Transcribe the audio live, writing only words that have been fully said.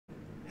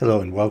Hello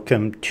and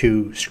welcome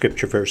to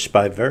Scripture Verse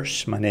by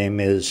Verse. My name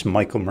is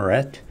Michael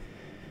Moret.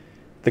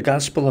 The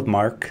Gospel of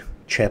Mark,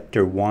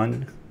 chapter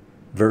 1,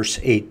 verse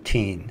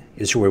 18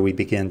 is where we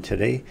begin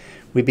today.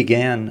 We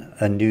began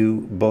a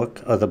new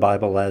book of the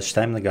Bible last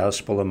time, the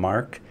Gospel of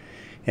Mark,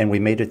 and we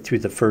made it through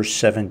the first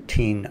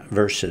 17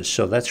 verses.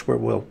 So that's where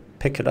we'll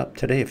pick it up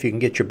today. If you can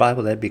get your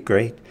Bible, that'd be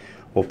great.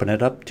 Open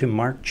it up to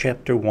Mark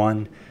chapter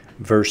 1,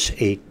 verse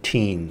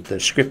 18. The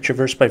Scripture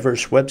Verse by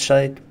Verse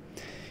website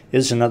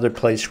is another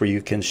place where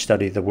you can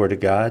study the Word of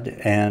God.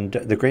 And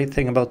the great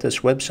thing about this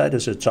website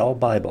is it's all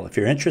Bible. If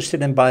you're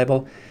interested in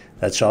Bible,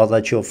 that's all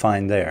that you'll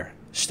find there.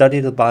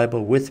 Study the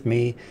Bible with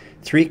me,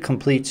 3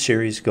 complete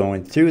series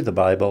going through the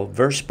Bible,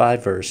 verse by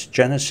verse,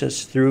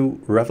 Genesis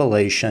through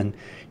Revelation,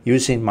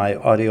 using my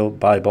audio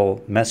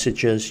Bible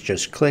messages.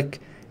 Just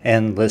click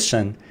and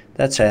listen.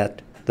 That's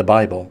at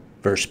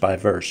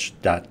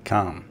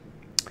thebibleversebyverse.com.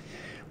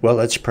 Well,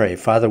 let's pray.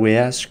 Father, we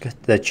ask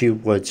that you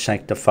would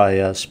sanctify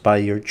us by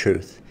your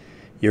truth.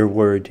 Your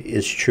word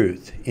is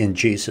truth. In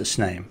Jesus'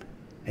 name,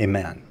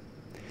 amen.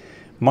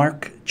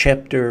 Mark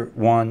chapter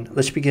 1,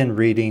 let's begin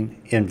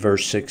reading in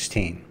verse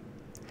 16.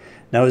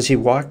 Now as he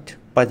walked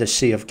by the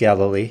Sea of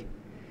Galilee,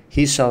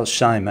 he saw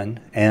Simon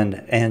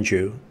and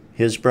Andrew,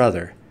 his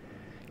brother,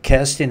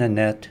 casting a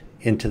net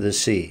into the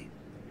sea,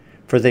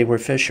 for they were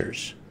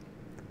fishers.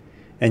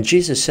 And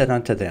Jesus said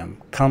unto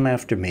them, Come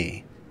after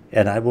me,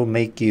 and I will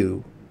make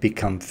you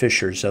become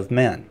fishers of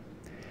men.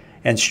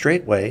 And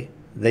straightway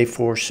they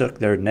forsook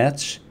their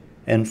nets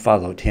and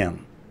followed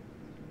him.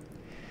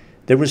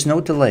 There was no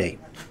delay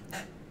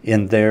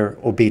in their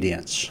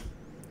obedience.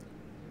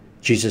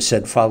 Jesus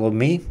said, Follow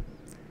me.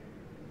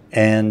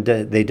 And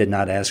they did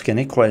not ask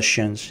any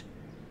questions.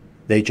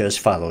 They just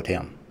followed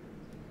him.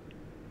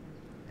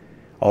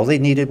 All they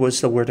needed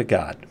was the Word of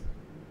God.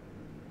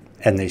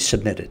 And they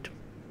submitted.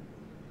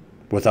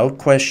 Without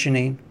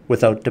questioning,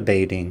 without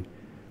debating,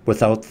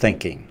 without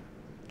thinking.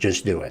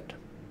 Just do it.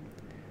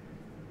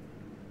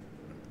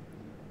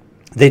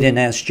 They didn't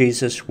ask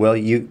Jesus, well,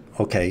 you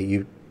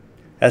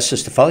asked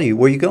us to follow you.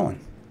 Where are you going?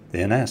 They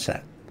didn't ask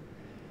that.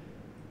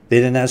 They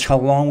didn't ask how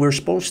long we're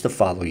supposed to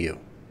follow you.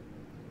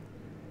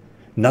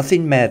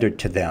 Nothing mattered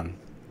to them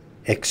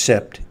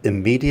except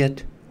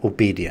immediate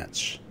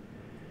obedience.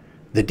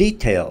 The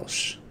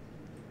details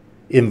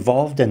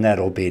involved in that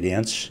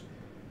obedience,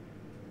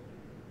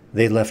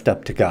 they left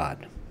up to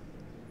God.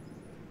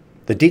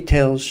 The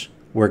details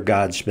were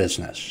God's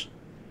business.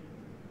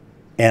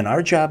 And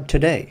our job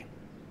today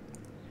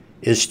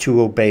is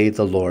to obey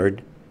the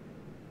Lord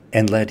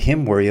and let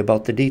him worry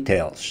about the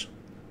details.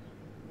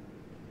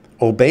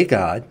 Obey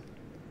God,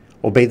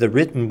 obey the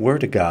written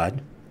word of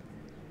God,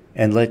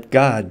 and let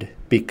God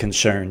be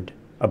concerned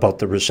about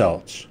the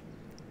results.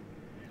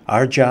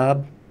 Our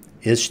job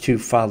is to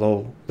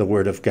follow the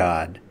word of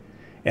God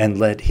and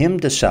let him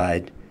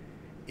decide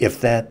if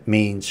that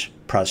means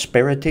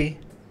prosperity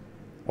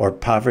or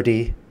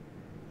poverty,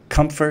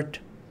 comfort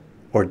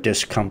or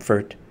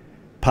discomfort,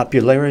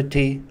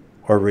 popularity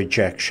or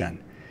rejection.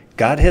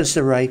 God has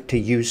the right to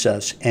use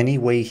us any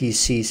way he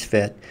sees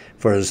fit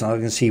for as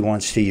long as he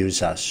wants to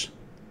use us.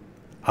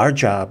 Our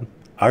job,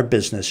 our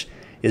business,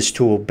 is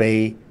to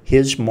obey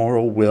his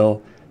moral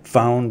will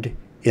found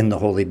in the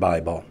Holy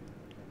Bible.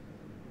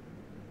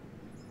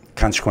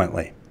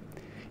 Consequently,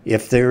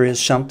 if there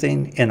is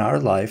something in our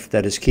life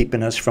that is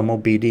keeping us from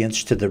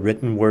obedience to the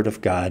written word of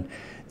God,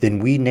 then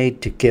we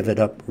need to give it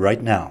up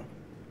right now.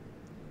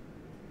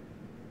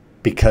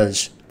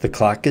 Because the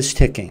clock is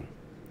ticking.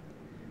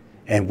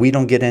 And we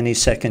don't get any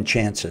second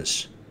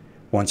chances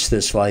once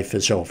this life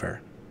is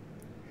over.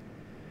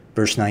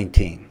 Verse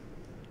 19.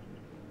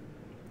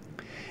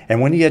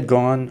 And when he had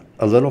gone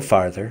a little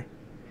farther,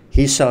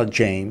 he saw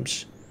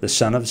James, the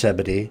son of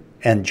Zebedee,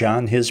 and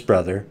John his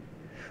brother,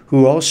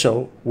 who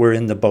also were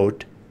in the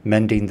boat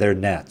mending their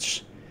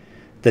nets.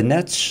 The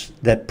nets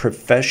that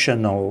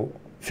professional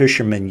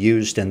fishermen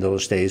used in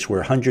those days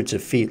were hundreds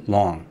of feet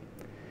long,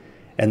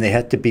 and they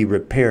had to be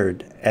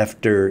repaired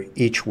after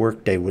each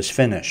workday was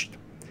finished.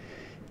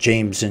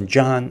 James and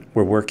John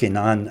were working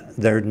on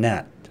their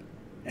net,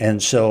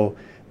 and so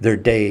their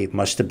day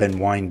must have been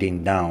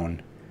winding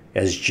down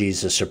as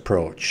Jesus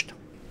approached.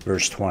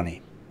 Verse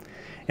 20.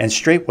 And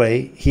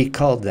straightway he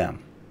called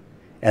them,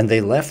 and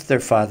they left their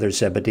father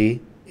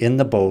Zebedee in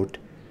the boat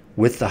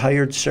with the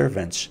hired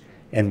servants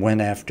and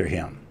went after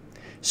him.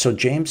 So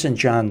James and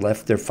John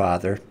left their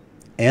father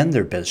and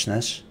their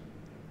business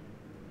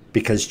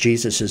because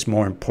Jesus is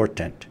more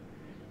important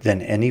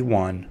than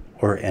anyone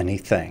or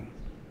anything.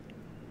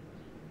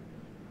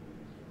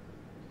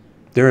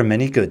 There are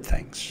many good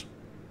things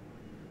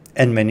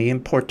and many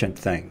important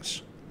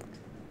things,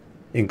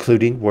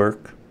 including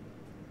work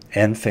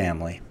and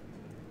family.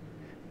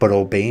 But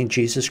obeying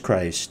Jesus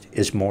Christ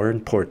is more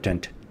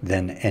important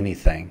than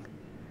anything.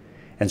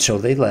 And so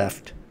they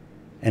left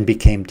and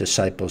became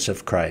disciples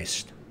of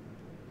Christ.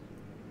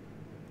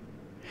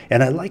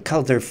 And I like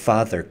how their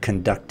father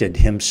conducted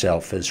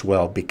himself as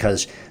well,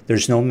 because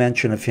there's no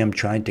mention of him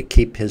trying to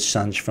keep his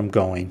sons from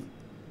going.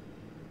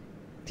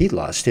 He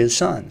lost his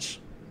sons.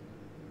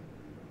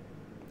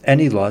 And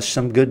he lost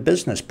some good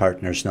business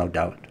partners, no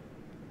doubt.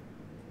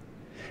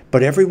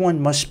 But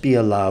everyone must be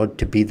allowed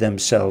to be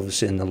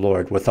themselves in the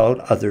Lord without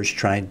others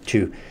trying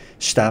to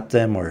stop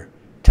them or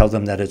tell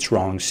them that it's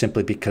wrong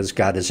simply because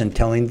God isn't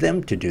telling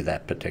them to do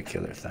that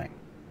particular thing.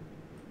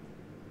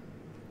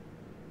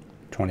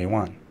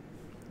 21.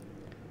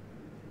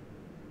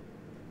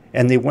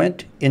 And they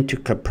went into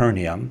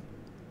Capernaum,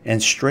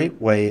 and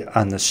straightway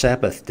on the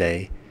Sabbath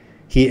day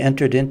he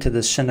entered into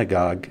the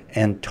synagogue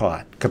and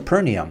taught.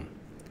 Capernaum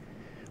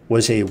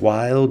was a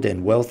wild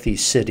and wealthy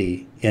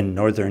city in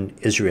northern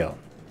Israel.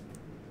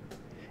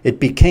 It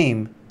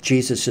became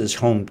Jesus'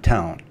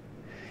 hometown,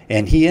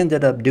 and he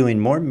ended up doing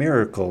more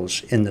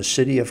miracles in the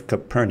city of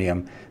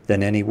Capernaum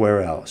than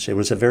anywhere else. It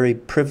was a very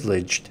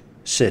privileged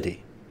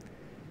city.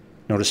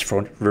 Notice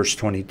verse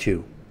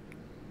 22.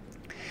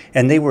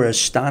 And they were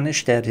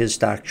astonished at his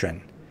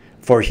doctrine,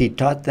 for he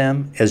taught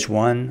them as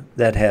one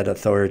that had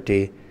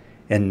authority,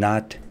 and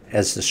not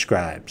as the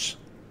scribes.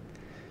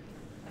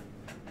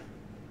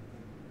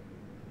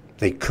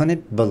 They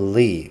couldn't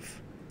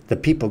believe, the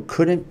people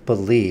couldn't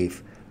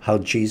believe how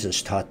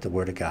Jesus taught the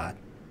Word of God.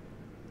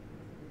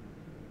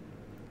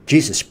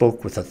 Jesus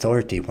spoke with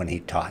authority when he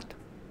taught.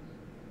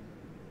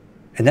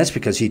 And that's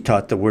because he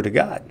taught the Word of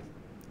God.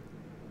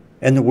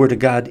 And the Word of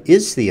God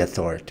is the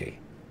authority,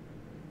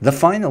 the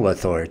final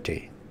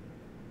authority.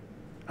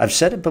 I've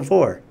said it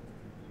before.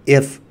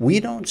 If we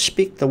don't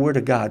speak the Word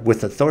of God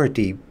with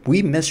authority,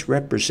 we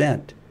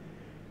misrepresent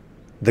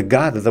the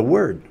God of the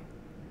Word.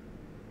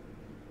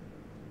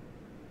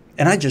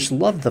 And I just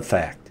love the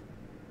fact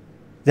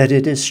that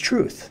it is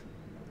truth.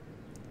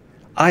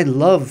 I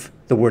love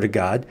the Word of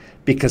God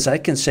because I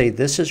can say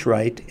this is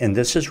right and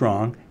this is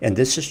wrong and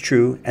this is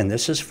true and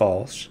this is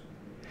false.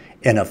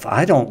 And if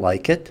I don't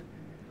like it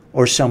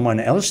or someone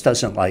else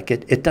doesn't like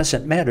it, it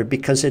doesn't matter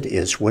because it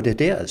is what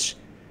it is.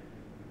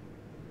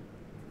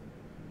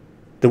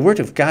 The Word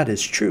of God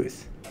is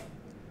truth.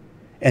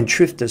 And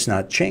truth does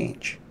not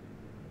change.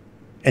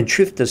 And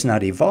truth does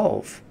not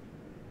evolve.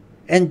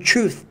 And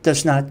truth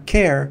does not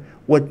care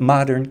what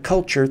modern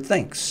culture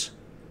thinks.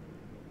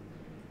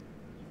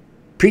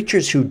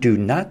 Preachers who do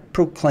not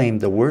proclaim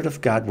the Word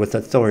of God with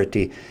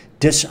authority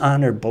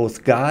dishonor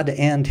both God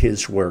and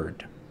His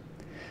Word.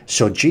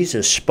 So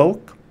Jesus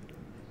spoke,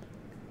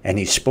 and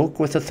He spoke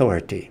with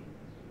authority.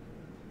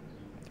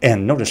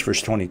 And notice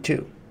verse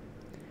 22.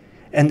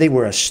 And they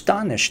were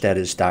astonished at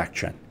His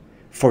doctrine,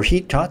 for He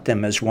taught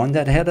them as one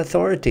that had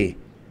authority,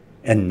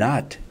 and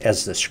not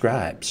as the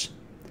scribes.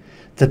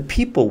 The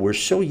people were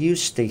so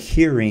used to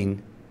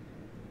hearing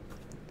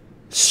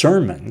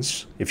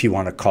sermons, if you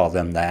want to call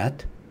them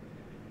that,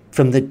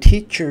 from the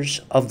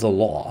teachers of the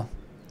law,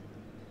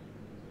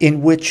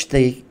 in which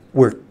they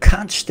were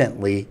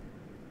constantly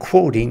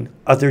quoting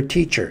other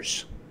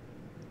teachers.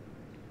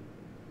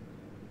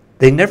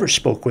 They never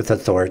spoke with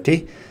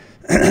authority.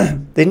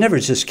 They never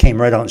just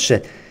came right out and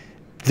said,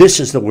 this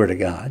is the Word of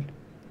God.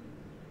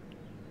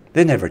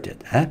 They never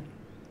did that.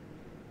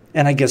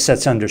 And I guess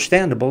that's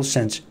understandable,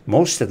 since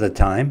most of the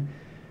time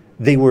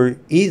they were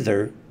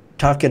either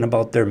talking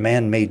about their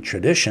man-made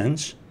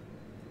traditions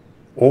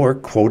or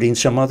quoting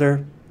some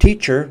other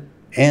teacher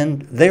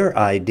and their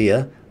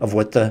idea of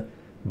what the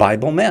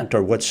Bible meant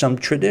or what some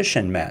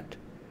tradition meant.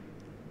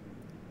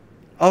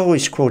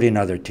 Always quoting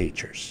other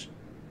teachers.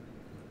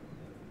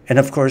 And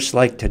of course,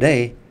 like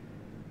today,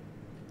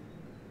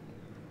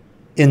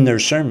 in their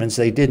sermons,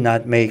 they did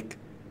not make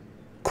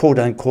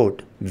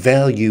quote-unquote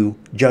value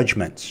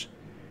judgments.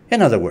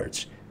 In other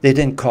words, they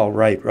didn't call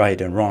right, right,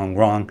 and wrong,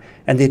 wrong,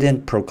 and they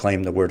didn't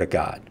proclaim the Word of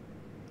God.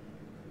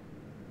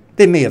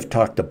 They may have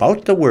talked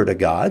about the Word of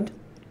God,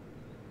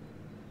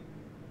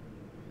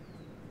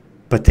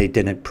 but they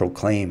didn't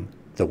proclaim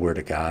the Word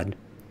of God.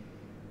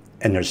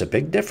 And there's a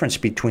big difference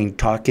between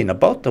talking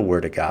about the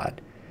Word of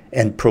God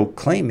and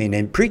proclaiming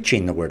and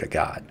preaching the Word of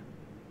God.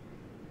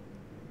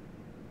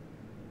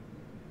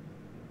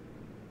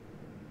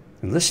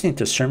 And listening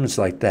to sermons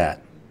like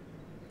that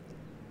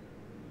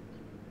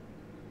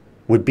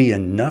would be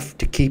enough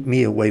to keep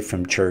me away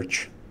from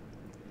church,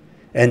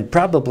 and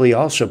probably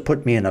also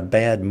put me in a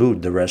bad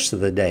mood the rest of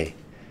the day.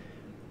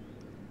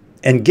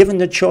 And given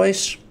the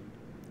choice,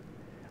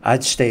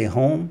 I'd stay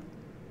home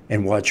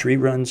and watch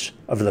reruns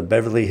of the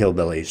Beverly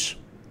Hillbillies.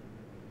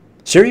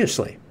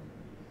 Seriously.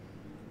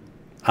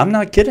 I'm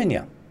not kidding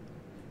you.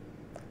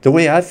 The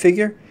way I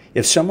figure,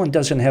 if someone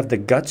doesn't have the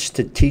guts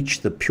to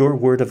teach the pure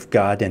Word of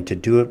God and to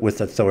do it with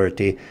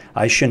authority,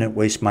 I shouldn't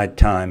waste my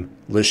time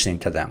listening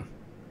to them.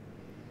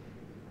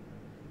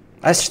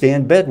 I stay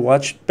in bed,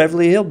 watch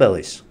Beverly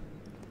Hillbillies.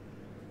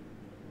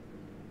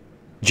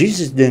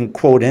 Jesus didn't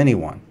quote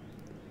anyone.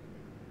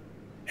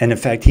 And in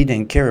fact, He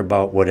didn't care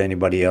about what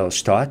anybody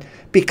else taught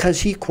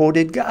because He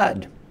quoted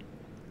God.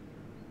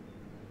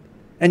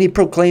 And He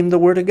proclaimed the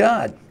Word of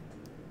God.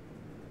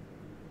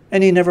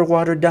 And He never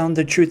watered down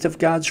the truth of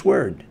God's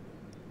Word.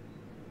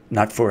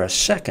 Not for a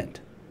second.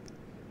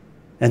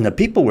 And the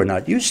people were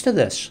not used to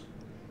this.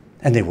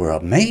 And they were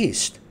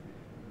amazed.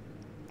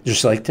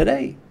 Just like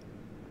today.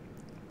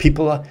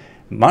 People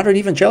Modern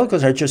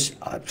evangelicals are just,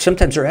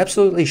 sometimes they're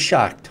absolutely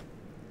shocked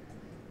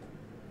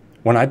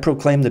when I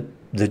proclaim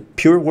the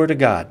pure Word of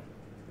God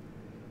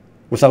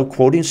without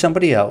quoting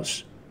somebody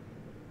else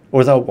or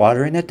without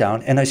watering it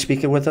down, and I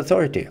speak it with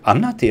authority. I'm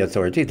not the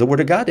authority. The Word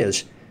of God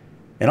is.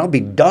 And I'll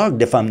be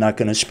dogged if I'm not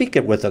going to speak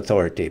it with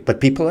authority.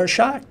 But people are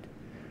shocked.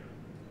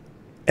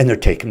 And they're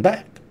taken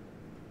back.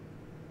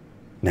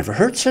 Never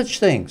heard such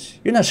things.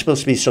 You're not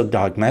supposed to be so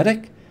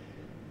dogmatic.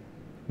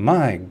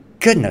 My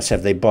goodness,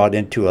 have they bought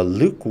into a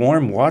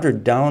lukewarm,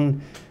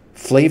 watered-down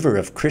flavor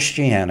of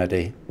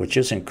Christianity, which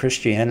isn't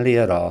Christianity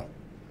at all.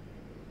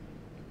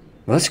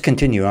 Let's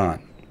continue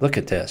on. Look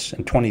at this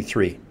in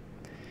 23.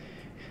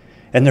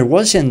 And there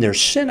was in their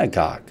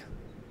synagogue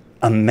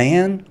a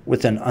man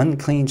with an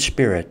unclean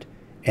spirit,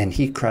 and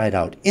he cried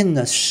out. In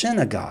the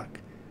synagogue,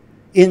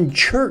 in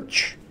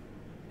church,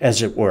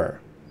 as it were.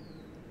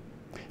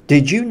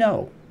 Did you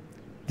know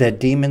that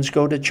demons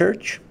go to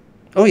church?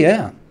 Oh,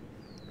 yeah.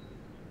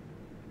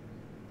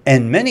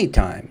 And many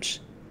times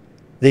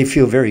they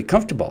feel very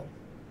comfortable,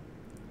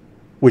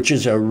 which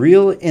is a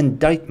real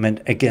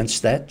indictment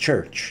against that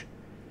church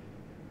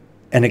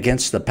and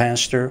against the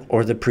pastor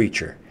or the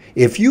preacher.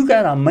 If you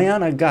got a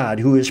man of God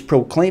who is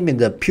proclaiming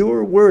the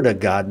pure Word of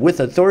God with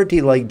authority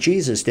like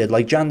Jesus did,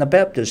 like John the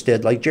Baptist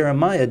did, like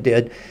Jeremiah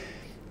did,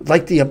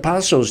 like the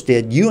apostles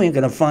did, you ain't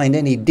going to find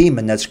any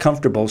demon that's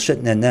comfortable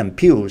sitting in them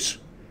pews.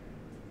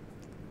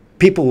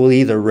 People will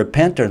either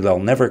repent or they'll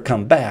never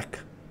come back.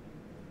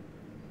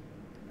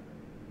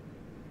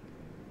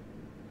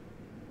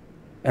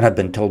 And I've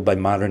been told by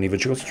modern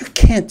evangelicals, you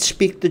can't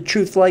speak the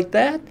truth like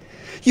that.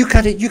 You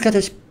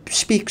gotta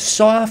speak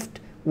soft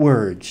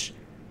words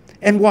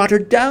and water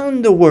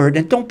down the Word,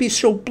 and don't be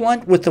so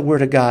blunt with the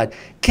Word of God.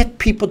 Get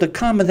people to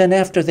come, and then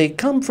after they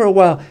come for a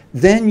while,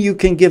 then you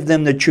can give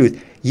them the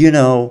truth. You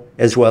know,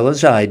 as well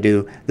as I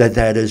do, that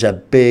that is a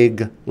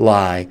big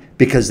lie,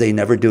 because they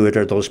never do it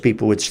or those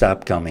people would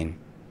stop coming.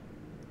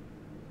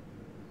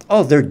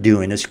 All they're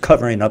doing is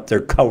covering up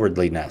their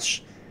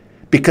cowardliness,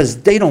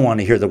 because they don't want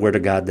to hear the Word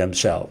of God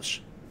themselves.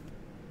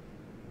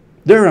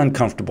 They're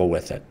uncomfortable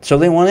with it. So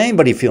they want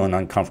anybody feeling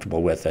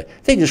uncomfortable with it.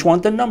 They just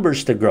want the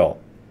numbers to grow.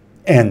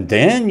 And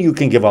then you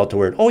can give out the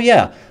Word. Oh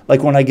yeah,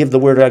 like when I give the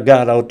Word of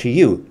God out to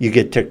you, you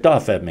get ticked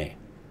off at me.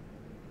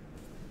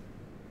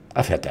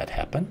 I've had that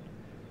happen.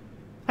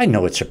 I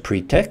know it's a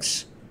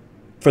pretext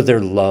for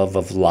their love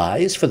of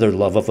lies, for their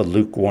love of a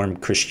lukewarm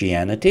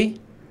Christianity.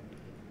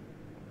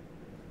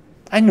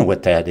 I know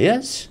what that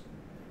is.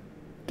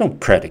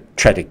 Don't try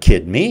to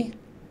kid me.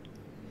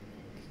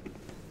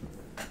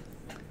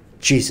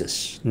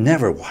 Jesus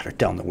never watered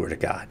down the Word of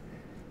God.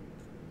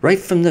 Right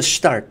from the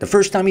start, the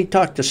first time he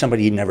talked to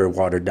somebody, he never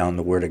watered down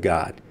the Word of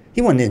God.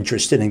 He wasn't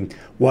interested in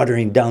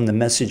watering down the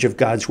message of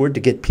God's Word to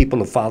get people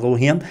to follow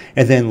him,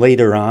 and then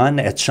later on,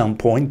 at some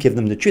point, give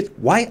them the truth.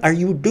 Why are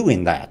you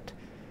doing that?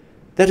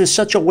 That is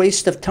such a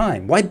waste of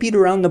time. Why beat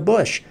around the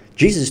bush?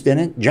 Jesus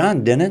didn't.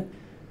 John didn't.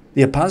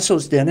 The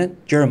apostles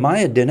didn't.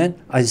 Jeremiah didn't.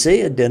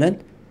 Isaiah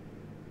didn't.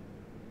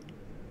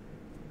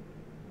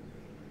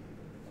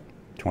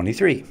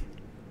 23.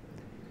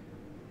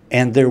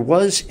 And there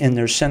was in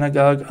their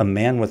synagogue a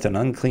man with an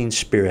unclean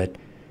spirit,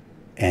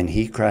 and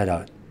he cried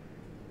out.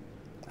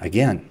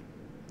 Again,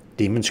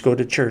 demons go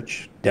to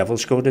church,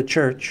 devils go to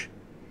church.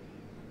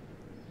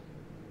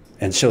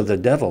 And so the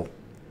devil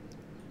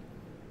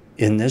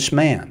in this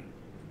man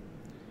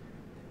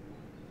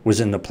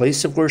was in the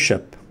place of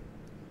worship,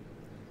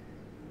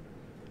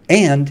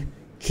 and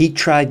he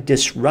tried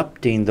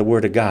disrupting the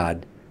Word of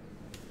God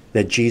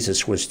that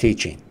Jesus was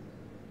teaching.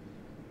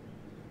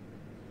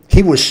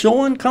 He was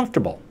so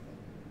uncomfortable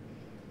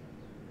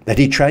that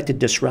he tried to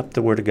disrupt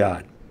the Word of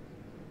God.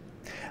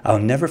 I'll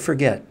never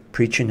forget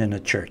preaching in a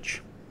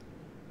church.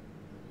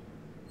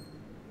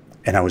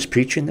 And I was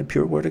preaching the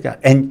pure Word of God.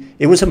 And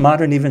it was a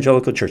modern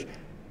evangelical church.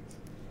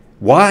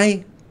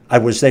 Why I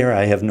was there,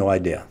 I have no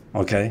idea,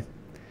 okay?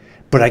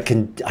 But I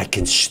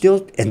can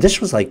still, and this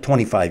was like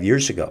 25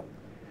 years ago,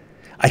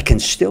 I can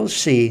still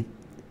see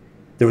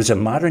there was a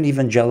modern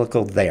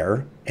evangelical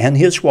there and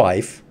his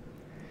wife,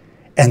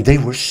 and they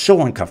were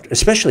so uncomfortable,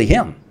 especially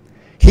him.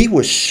 He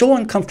was so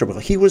uncomfortable.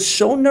 He was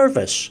so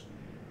nervous.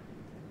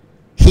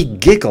 He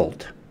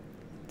giggled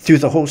through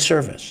the whole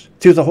service,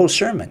 through the whole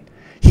sermon.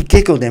 He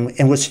giggled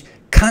and was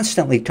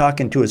constantly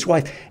talking to his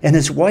wife. And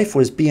his wife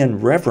was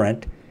being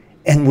reverent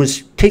and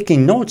was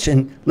taking notes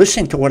and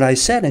listening to what I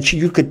said. And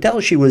you could tell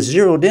she was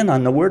zeroed in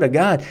on the Word of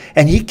God.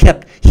 And he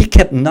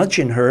kept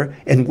nudging her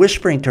and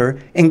whispering to her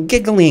and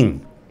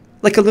giggling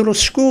like a little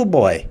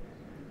schoolboy.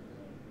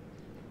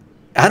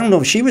 I don't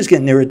know if she was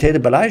getting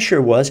irritated, but I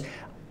sure was.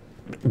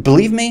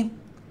 Believe me,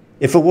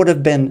 if it would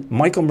have been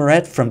Michael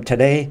Moret from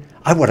today,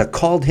 I would have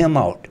called him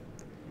out.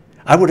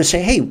 I would have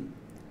said, hey,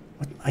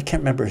 I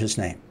can't remember his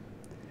name.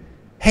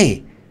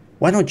 Hey,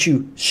 why don't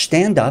you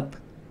stand up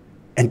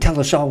and tell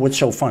us all what's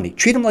so funny?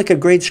 Treat him like a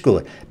grade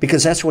schooler,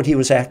 because that's what he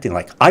was acting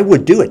like. I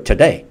would do it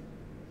today.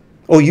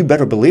 Oh, you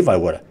better believe I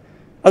would have.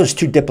 I was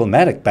too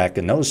diplomatic back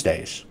in those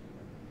days.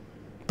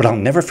 But I'll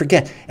never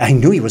forget. I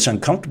knew he was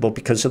uncomfortable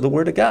because of the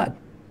Word of God.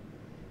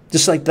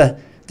 Just like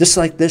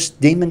this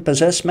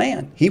demon-possessed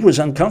man. He was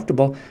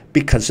uncomfortable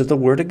because of the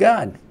Word of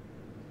God.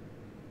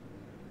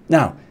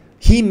 Now,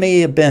 he may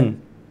have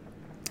been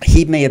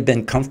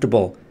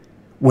comfortable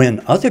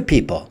when other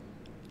people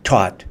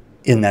taught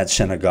in that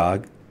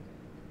synagogue,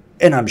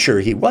 and I'm sure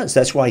he was.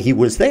 That's why he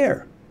was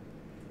there.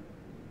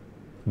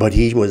 But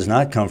he was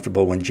not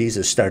comfortable when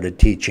Jesus started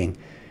teaching,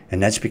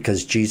 and that's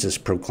because Jesus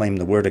proclaimed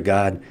the Word of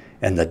God,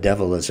 and the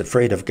devil is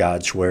afraid of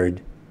God's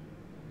Word.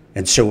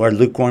 And so are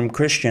lukewarm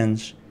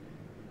Christians.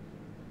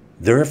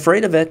 They're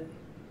afraid of it.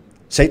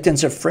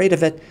 Satan's afraid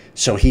of it,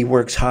 so he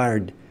works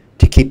hard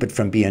to keep it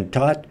from being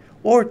taught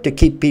or to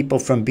keep people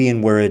from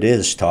being where it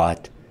is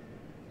taught.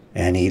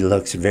 And he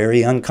looks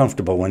very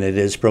uncomfortable when it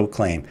is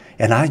proclaimed.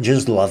 And I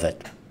just love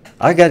it.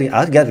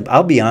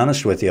 I'll be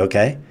honest with you,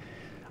 okay?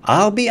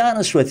 I'll be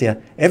honest with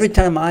you. Every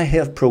time I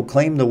have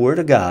proclaimed the Word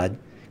of God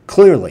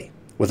clearly,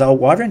 without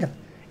watering,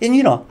 and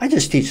you know, I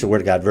just teach the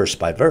Word of God verse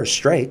by verse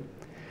straight.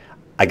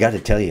 I got to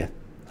tell you,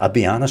 I'll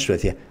be honest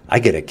with you, I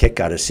get a kick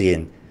out of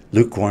seeing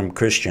lukewarm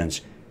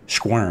Christians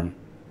squirm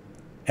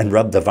and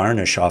rub the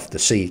varnish off the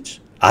seats.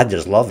 I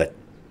just love it.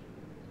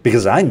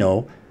 Because I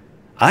know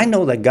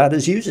that God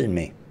is using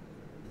me.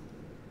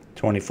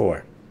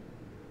 24.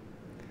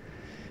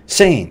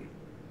 Saying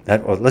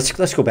that, well, let's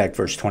go back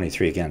verse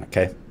 23 again,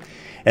 okay?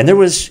 And there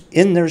was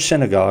in their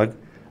synagogue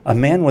a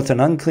man with an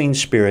unclean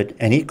spirit,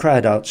 and he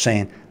cried out,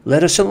 saying,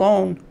 Let us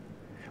alone.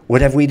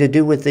 What have we to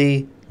do with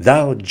thee,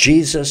 thou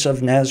Jesus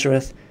of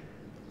Nazareth?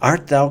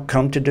 Art thou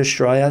come to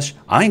destroy us?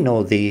 I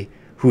know thee,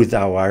 who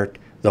thou art,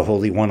 the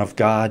Holy One of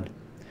God.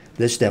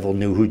 This devil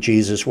knew who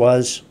Jesus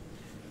was.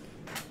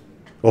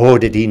 Oh,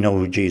 did he know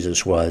who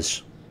Jesus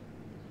was?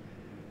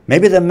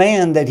 Maybe the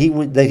man that he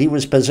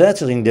was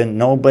possessing didn't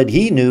know, but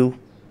he knew.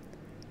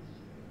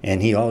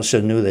 And he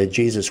also knew that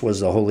Jesus was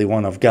the Holy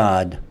One of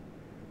God.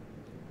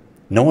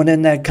 No one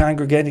in that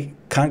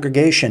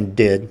congregation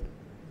did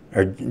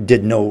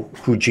know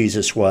who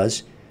Jesus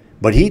was,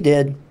 but he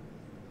did.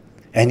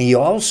 And he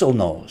also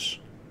knows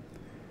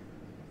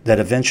that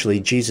eventually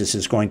Jesus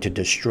is going to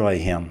destroy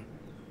him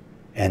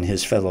and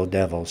his fellow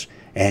devils.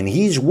 And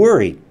he's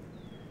worried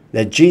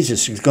that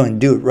Jesus is going to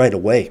do it right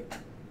away.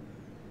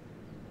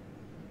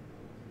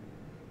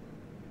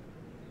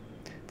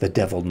 The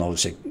devil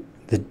knows it.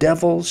 The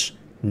devils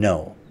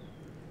know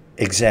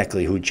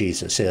exactly who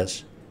Jesus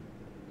is.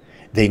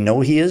 They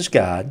know he is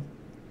God.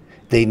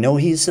 They know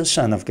he's the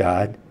Son of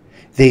God.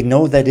 They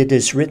know that it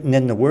is written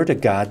in the Word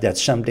of God that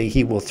someday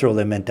he will throw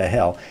them into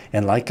hell.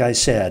 And like I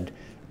said,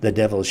 the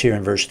devils here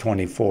in verse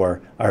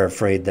 24 are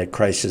afraid that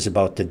Christ is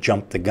about to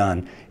jump the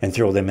gun and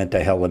throw them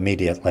into hell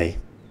immediately.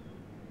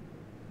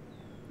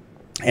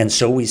 And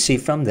so we see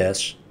from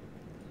this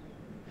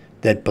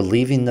that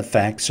believing the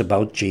facts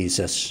about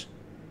Jesus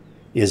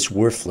is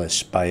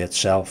worthless by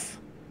itself.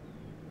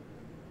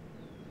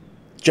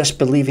 Just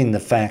believing the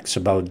facts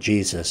about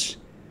Jesus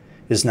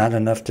is not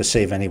enough to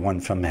save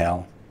anyone from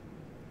hell.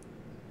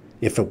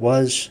 If it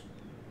was,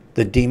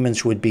 the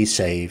demons would be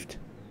saved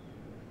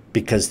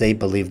because they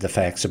believe the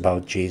facts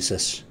about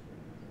Jesus.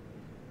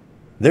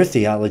 Their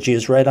theology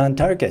is right on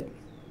target.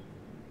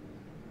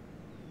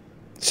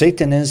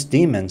 Satan and his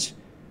demons,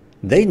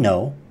 they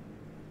know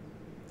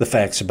the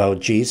facts about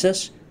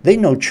Jesus. They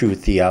know true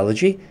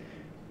theology,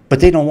 but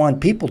they don't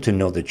want people to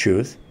know the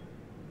truth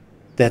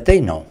that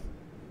they know.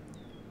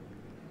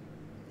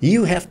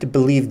 You have to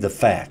believe the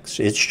facts.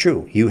 It's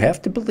true. You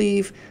have to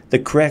believe the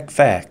correct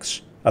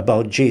facts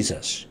about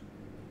Jesus.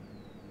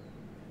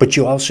 But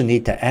you also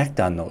need to act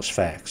on those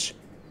facts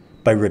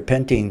by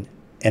repenting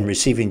and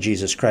receiving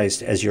Jesus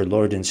Christ as your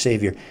Lord and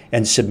Savior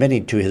and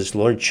submitting to his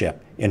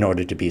lordship in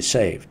order to be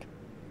saved.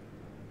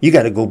 You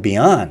got to go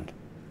beyond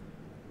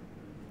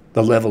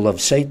the level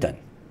of Satan,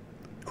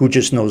 who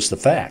just knows the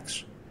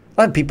facts.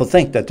 A lot of people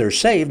think that they're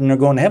saved and they're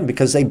going to heaven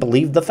because they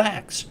believe the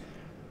facts.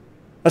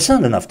 That's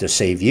not enough to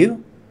save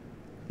you.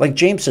 Like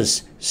James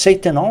says,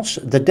 Satan also,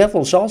 the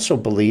devils also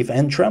believe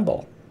and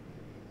tremble.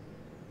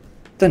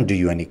 Doesn't do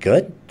you any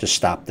good to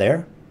stop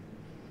there.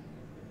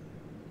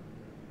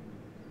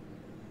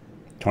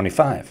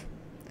 25.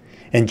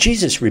 And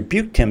Jesus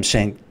rebuked him,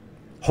 saying,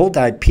 Hold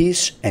thy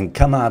peace and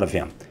come out of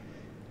him.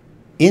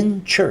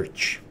 In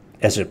church,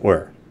 as it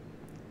were,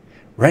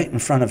 right in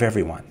front of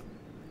everyone.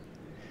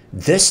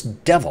 This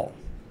devil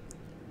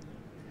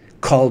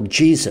called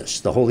Jesus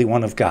the Holy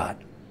One of God.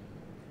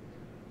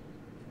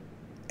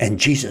 And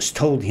Jesus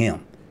told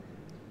him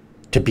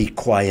to be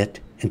quiet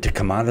and to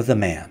come out of the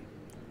man.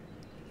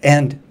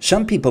 And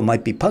some people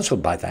might be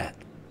puzzled by that.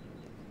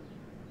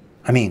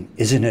 I mean,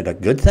 isn't it a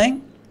good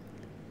thing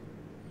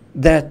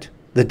that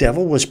the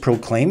devil was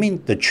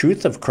proclaiming the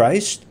truth of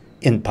Christ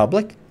in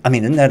public? I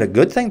mean, isn't that a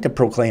good thing to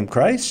proclaim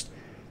Christ?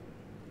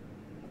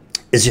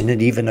 Isn't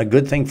it even a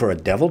good thing for a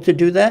devil to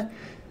do that?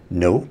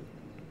 No.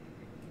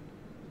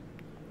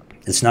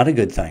 It's not a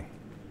good thing.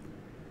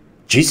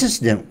 Jesus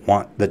didn't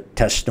want the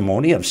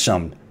testimony of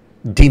some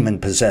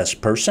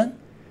demon-possessed person.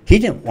 He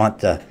didn't want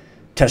the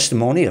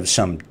testimony of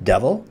some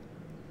devil.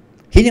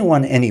 He didn't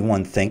want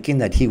anyone thinking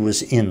that he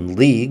was in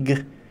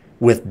league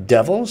with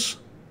devils.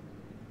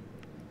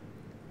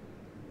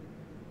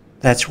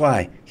 That's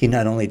why he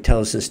not only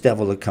tells this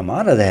devil to come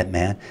out of that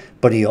man,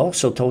 but he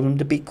also told him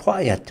to be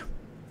quiet.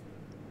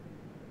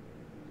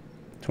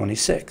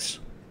 26.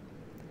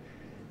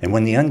 And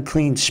when the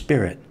unclean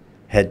spirit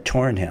had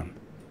torn him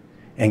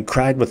and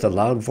cried with a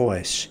loud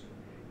voice,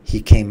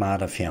 he came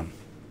out of him.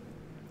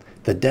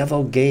 The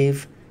devil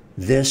gave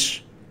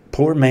this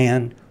poor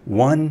man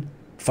one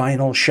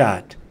final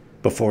shot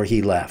before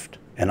he left.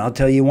 And I'll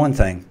tell you one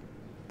thing.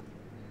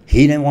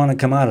 He didn't want to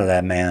come out of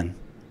that man.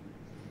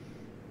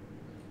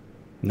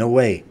 No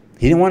way.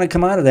 He didn't want to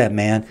come out of that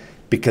man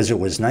because it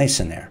was nice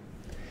in there.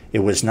 It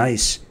was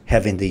nice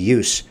having the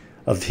use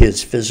of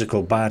his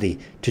physical body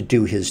to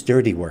do his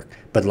dirty work.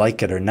 But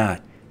like it or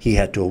not, he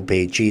had to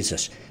obey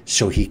Jesus.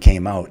 So he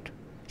came out.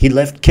 He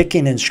left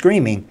kicking and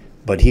screaming,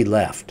 but he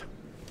left.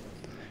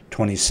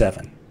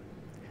 27.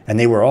 And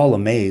they were all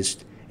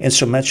amazed,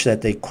 insomuch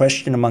that they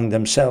questioned among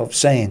themselves,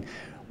 saying,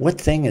 What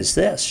thing is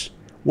this?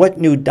 What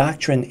new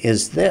doctrine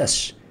is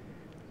this?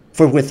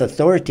 For with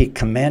authority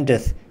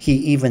commandeth he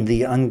even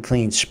the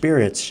unclean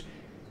spirits,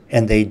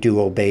 and they do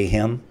obey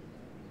him.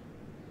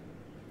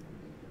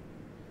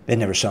 They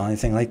never saw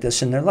anything like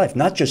this in their life.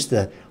 Not just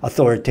the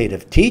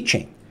authoritative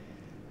teaching,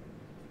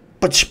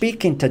 but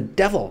speaking to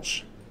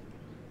devils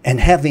and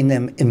having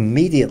them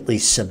immediately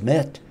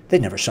submit. They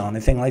never saw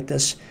anything like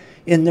this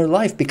in their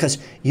life, because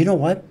you know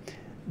what?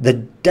 The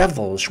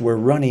devils were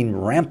running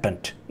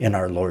rampant in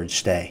our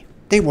Lord's day.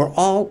 They were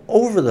all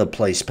over the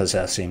place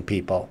possessing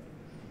people.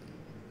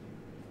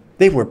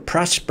 They were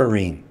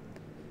prospering.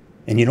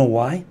 And you know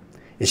why?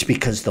 It's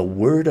because the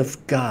Word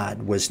of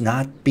God was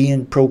not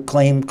being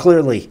proclaimed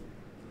clearly.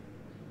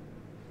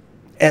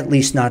 At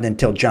least not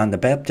until John the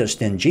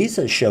Baptist and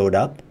Jesus showed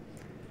up.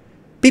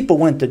 People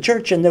went to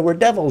church and there were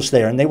devils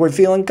there and they were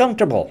feeling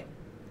comfortable.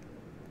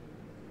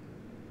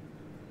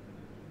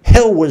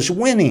 Hell was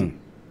winning.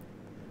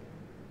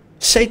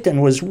 Satan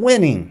was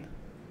winning.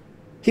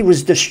 He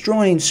was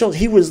destroying souls.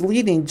 He was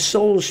leading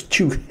souls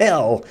to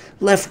hell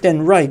left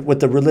and right with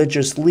the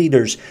religious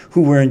leaders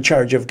who were in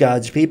charge of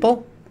God's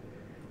people.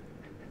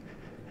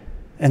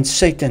 And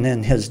Satan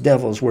and his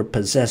devils were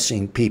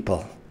possessing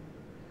people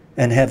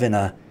and having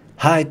a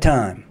high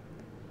time,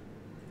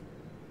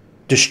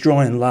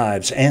 destroying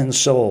lives and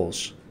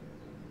souls.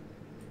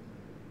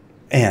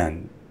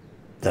 And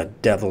the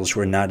devils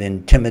were not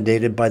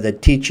intimidated by the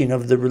teaching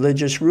of the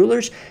religious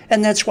rulers,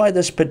 and that's why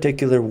this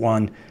particular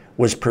one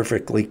was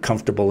perfectly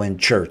comfortable in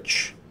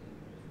church.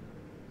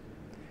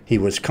 He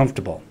was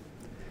comfortable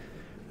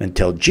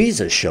until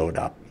Jesus showed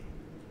up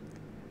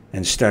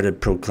and started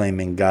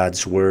proclaiming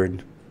God's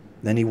word.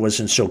 Then he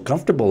wasn't so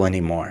comfortable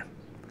anymore.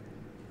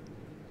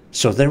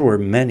 So there were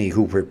many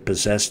who were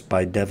possessed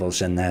by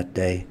devils in that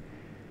day,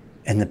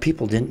 and the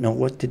people didn't know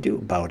what to do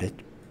about it.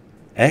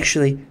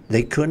 Actually,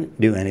 they couldn't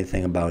do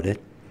anything about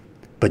it,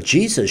 but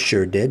Jesus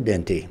sure did,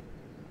 didn't he?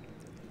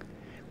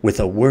 With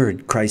a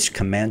word, Christ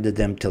commanded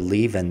them to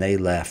leave, and they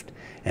left.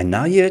 And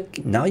now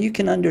you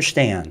can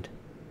understand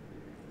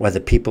why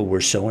the people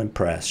were so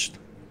impressed.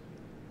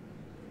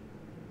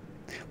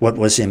 What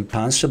was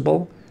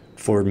impossible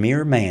for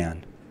mere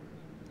man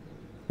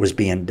was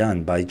being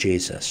done by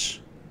Jesus,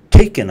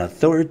 taking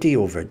authority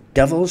over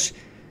devils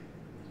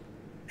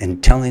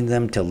and telling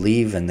them to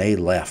leave, and they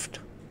left.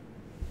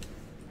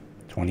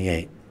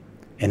 28.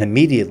 And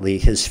immediately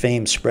his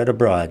fame spread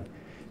abroad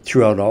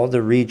throughout all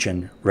the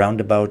region round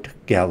about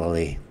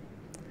Galilee.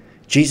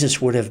 Jesus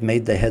would have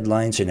made the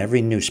headlines in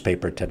every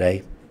newspaper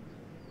today.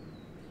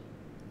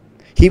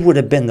 He would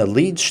have been the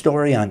lead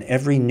story on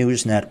every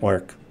news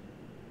network.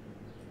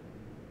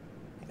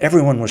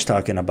 Everyone was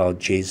talking about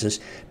Jesus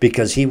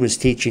because he was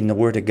teaching the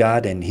Word of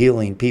God and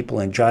healing people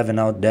and driving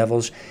out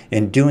devils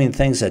and doing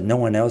things that no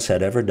one else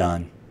had ever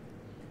done.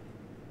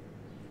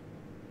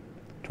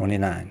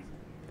 29.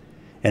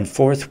 And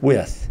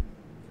forthwith,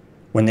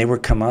 when they were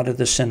come out of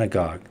the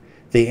synagogue,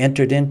 they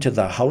entered into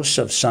the house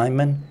of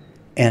Simon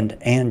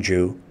and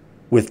Andrew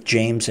with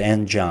James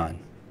and John.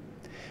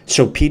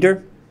 So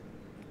Peter,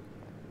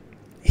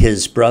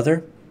 his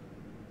brother,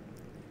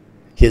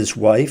 his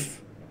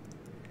wife,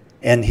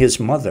 and his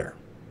mother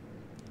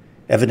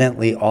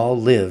evidently all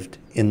lived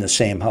in the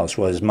same house.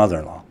 Well, his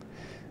mother-in-law,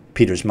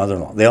 Peter's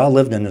mother-in-law. They all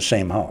lived in the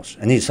same house.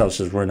 And these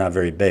houses were not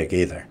very big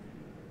either.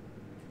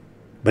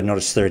 But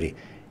notice 30.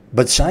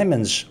 But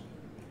Simon's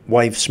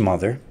wife's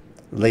mother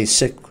lay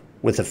sick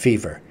with a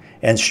fever,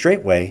 and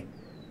straightway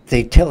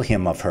they tell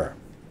him of her.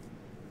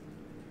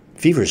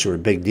 Fevers were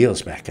big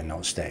deals back in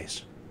those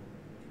days.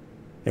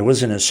 It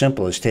wasn't as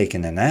simple as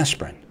taking an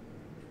aspirin.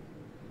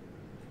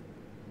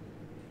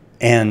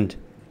 And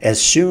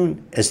as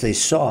soon as they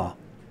saw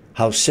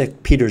how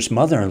sick Peter's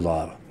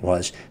mother-in-law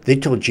was, they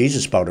told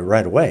Jesus about it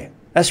right away.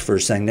 That's the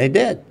first thing they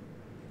did.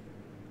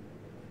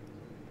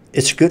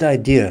 It's a good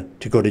idea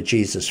to go to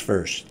Jesus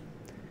first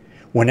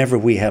whenever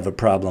we have a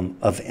problem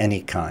of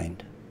any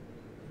kind.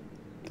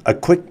 A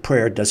quick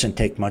prayer doesn't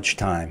take much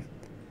time,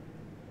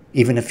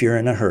 even if you're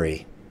in a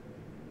hurry.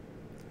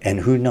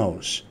 And who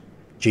knows,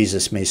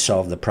 Jesus may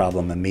solve the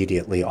problem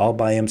immediately all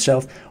by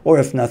himself, or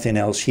if nothing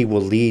else, he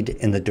will lead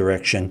in the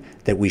direction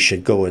that we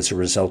should go as a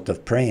result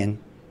of praying.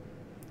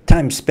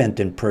 Time spent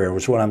in prayer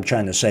was what I'm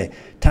trying to say.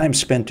 Time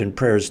spent in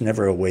prayer is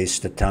never a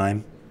waste of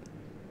time.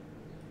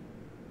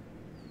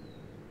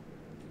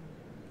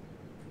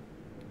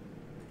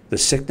 The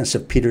sickness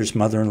of Peter's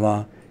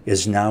mother-in-law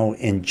is now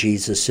in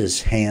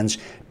Jesus' hands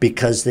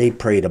because they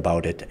prayed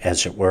about it,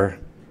 as it were.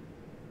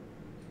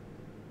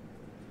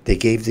 They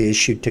gave the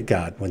issue to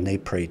God when they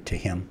prayed to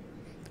him,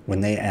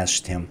 when they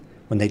asked him,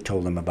 when they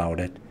told him about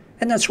it.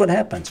 And that's what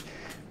happens.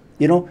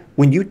 You know,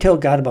 when you tell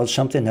God about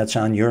something that's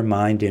on your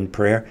mind in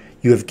prayer,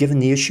 you have given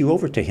the issue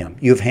over to him.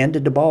 You have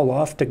handed the ball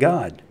off to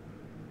God.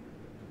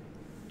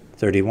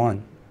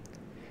 31.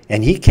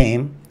 And he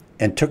came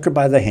and took her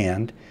by the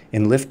hand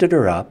and lifted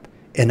her up,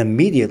 and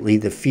immediately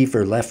the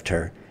fever left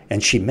her,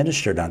 and she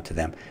ministered unto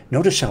them.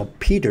 Notice how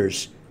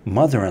Peter's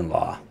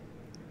mother-in-law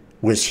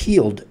was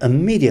healed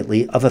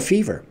immediately of a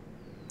fever.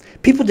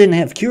 People didn't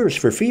have cures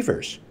for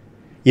fevers.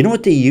 You know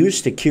what they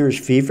used to cure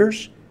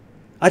fevers?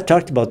 I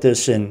talked about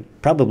this in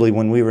probably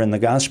when we were in the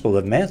Gospel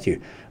of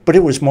Matthew, but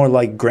it was more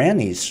like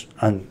grannies.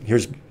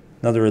 Here's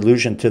another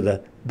allusion to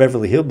the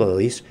Beverly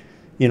Hillbillies.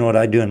 You know what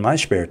I do in my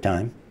spare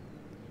time.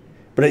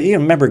 But you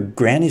remember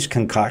grannies'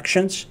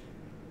 concoctions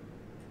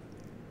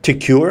to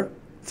cure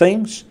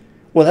things?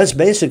 Well, that's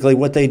basically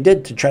what they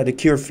did to try to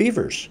cure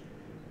fevers.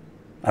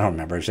 I don't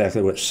remember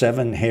exactly what,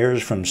 7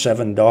 hairs from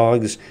 7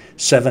 dogs,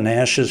 7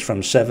 ashes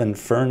from 7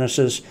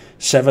 furnaces,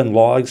 7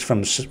 logs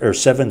from, or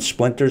 7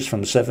 splinters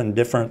from 7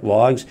 different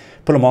logs,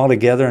 put them all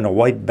together in a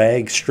white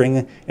bag,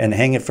 string, and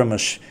hang it from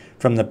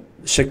the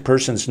sick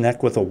person's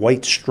neck with a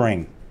white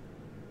string.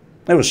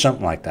 It was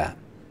something like that.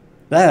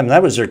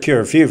 That was their cure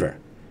of fever.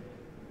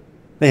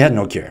 They had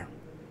no cure.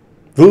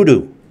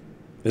 Voodoo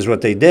is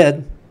what they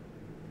did.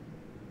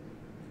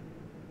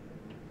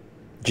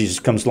 Jesus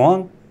comes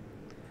along,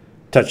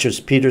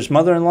 touches Peter's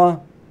mother-in-law,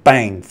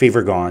 bang,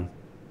 fever gone.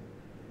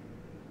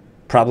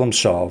 Problem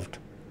solved.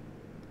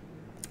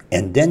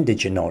 And then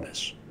did you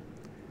notice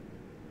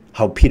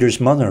how Peter's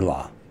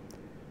mother-in-law,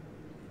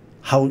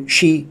 how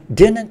she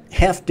didn't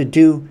have to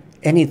do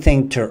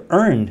anything to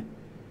earn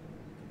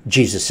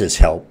Jesus'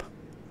 help.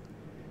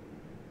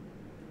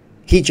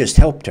 He just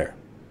helped her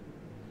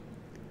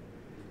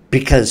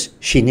because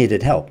she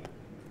needed help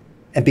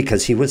and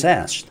because he was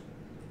asked.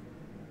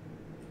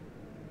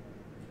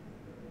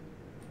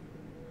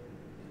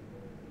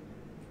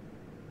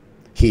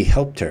 He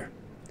helped her,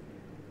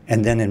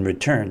 and then in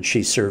return,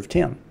 she served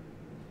him.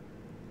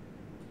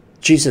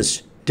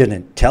 Jesus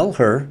didn't tell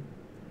her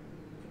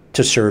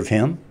to serve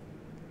him,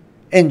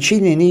 and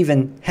she didn't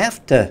even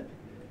have to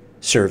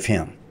serve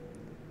him.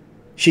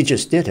 She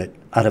just did it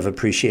out of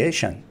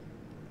appreciation.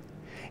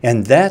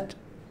 And that,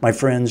 my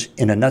friends,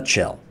 in a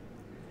nutshell,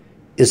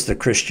 is the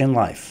Christian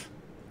life.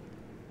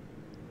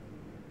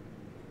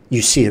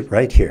 You see it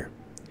right here.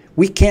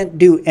 We can't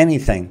do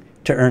anything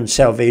to earn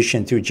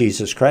salvation through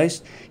Jesus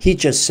Christ. He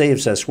just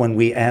saves us when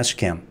we ask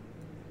him,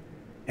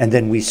 and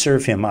then we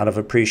serve him out of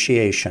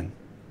appreciation.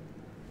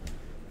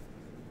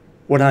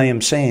 What I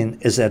am saying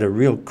is that a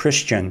real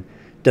Christian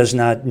does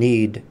not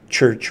need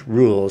church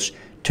rules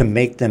to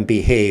make them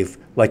behave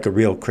like a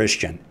real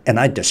Christian. And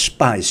I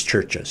despise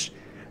churches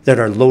that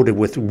are loaded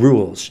with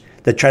rules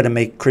that try to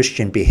make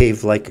Christian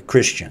behave like a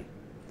Christian.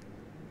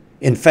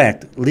 In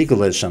fact,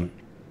 legalism,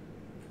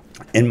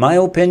 in my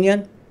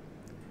opinion,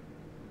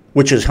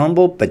 which is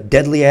humble but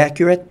deadly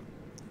accurate,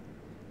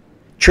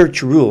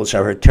 church rules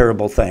are a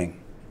terrible thing.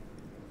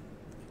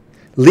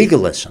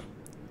 Legalism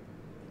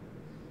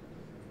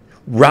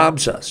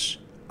robs us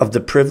of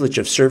the privilege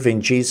of serving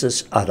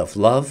Jesus out of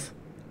love,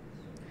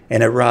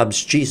 and it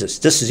robs Jesus,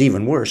 this is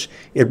even worse,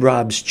 it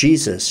robs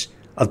Jesus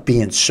of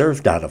being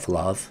served out of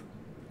love.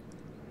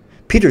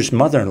 Peter's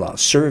mother-in-law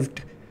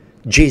served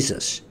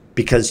Jesus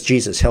because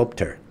Jesus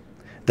helped her.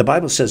 The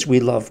Bible says we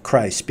love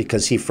Christ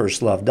because he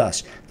first loved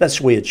us. That's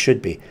the way it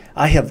should be.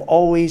 I have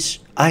always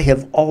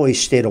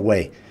stayed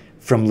away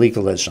from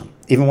legalism.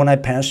 Even when I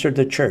pastored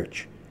the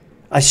church,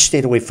 I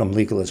stayed away from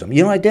legalism.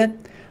 You know what I did?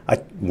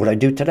 What I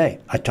do today.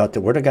 I taught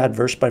the Word of God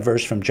verse by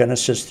verse from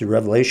Genesis through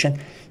Revelation.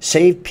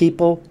 Save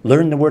people,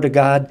 learn the Word of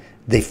God.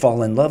 They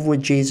fall in love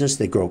with Jesus.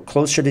 They grow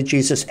closer to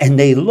Jesus. And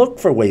they look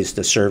for ways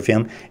to serve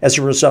him as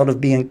a result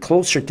of being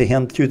closer to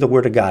him through the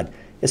Word of God.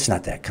 It's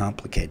not that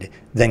complicated.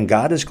 Then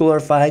God is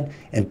glorified,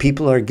 and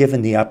people are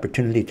given the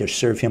opportunity to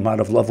serve him out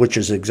of love, which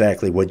is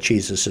exactly what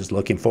Jesus is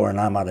looking for, and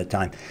I'm out of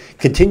time.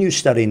 Continue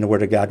studying the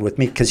Word of God with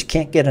me, because you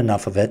can't get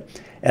enough of it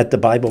at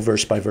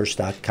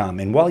thebibleversebyverse.com.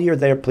 And while you're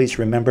there, please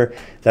remember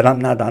that I'm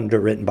not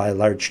underwritten by a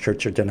large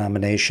church or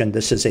denomination.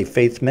 This is a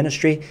faith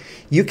ministry.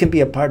 You can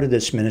be a part of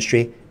this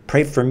ministry.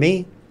 Pray for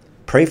me.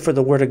 Pray for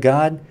the Word of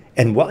God.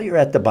 And while you're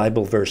at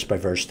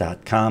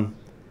thebibleversebyverse.com,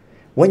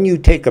 when you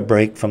take a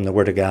break from the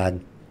Word of God,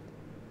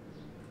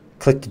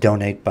 click the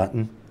donate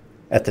button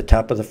at the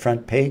top of the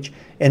front page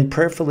and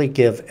prayerfully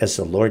give as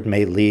the Lord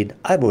may lead.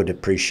 I would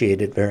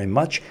appreciate it very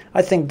much.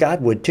 I think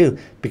God would too,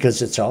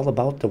 because it's all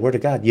about the Word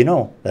of God. You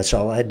know, that's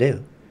all I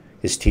do.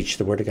 is teach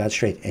the Word of God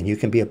straight. And you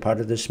can be a part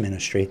of this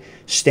ministry,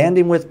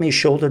 standing with me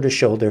shoulder to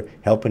shoulder,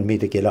 helping me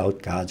to get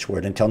out God's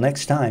Word. Until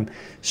next time,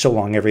 so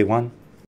long, everyone.